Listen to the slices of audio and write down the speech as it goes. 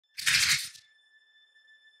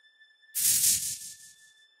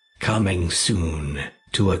Coming soon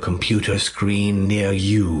to a computer screen near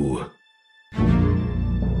you.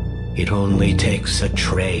 It only takes a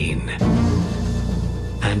train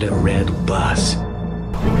and a red bus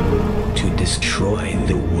to destroy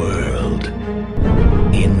the world.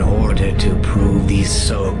 In order to prove these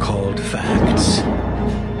so-called facts,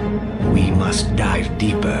 we must dive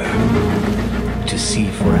deeper to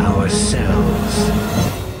see for ourselves.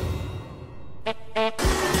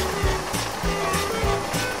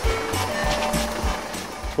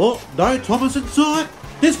 Oh, no Thomas in sight.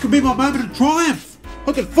 This could be my moment of triumph.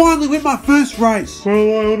 I could finally win my first race. Well,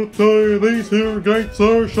 I ought to tell you, these here gates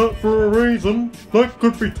are shut for a reason. That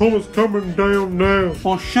could be Thomas coming down now.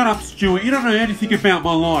 Oh, shut up, Stuart. You don't know anything about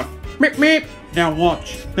my life. Meep, meep. Now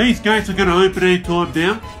watch. These gates are going to open any time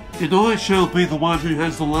now, and I shall be the one who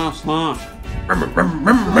has the last laugh.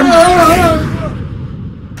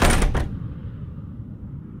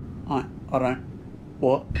 I don't.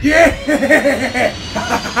 What? Yeah!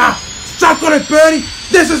 Suck on it, Bertie!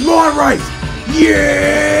 This is my race!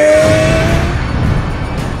 Yeah!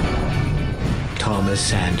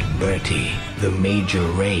 Thomas and Bertie, the major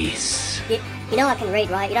race. You know I can read,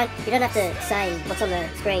 right? You don't have to say what's on the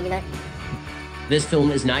screen, you know? This film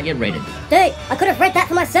is not yet rated. Dude, I could have read that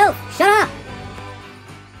for myself. Shut up!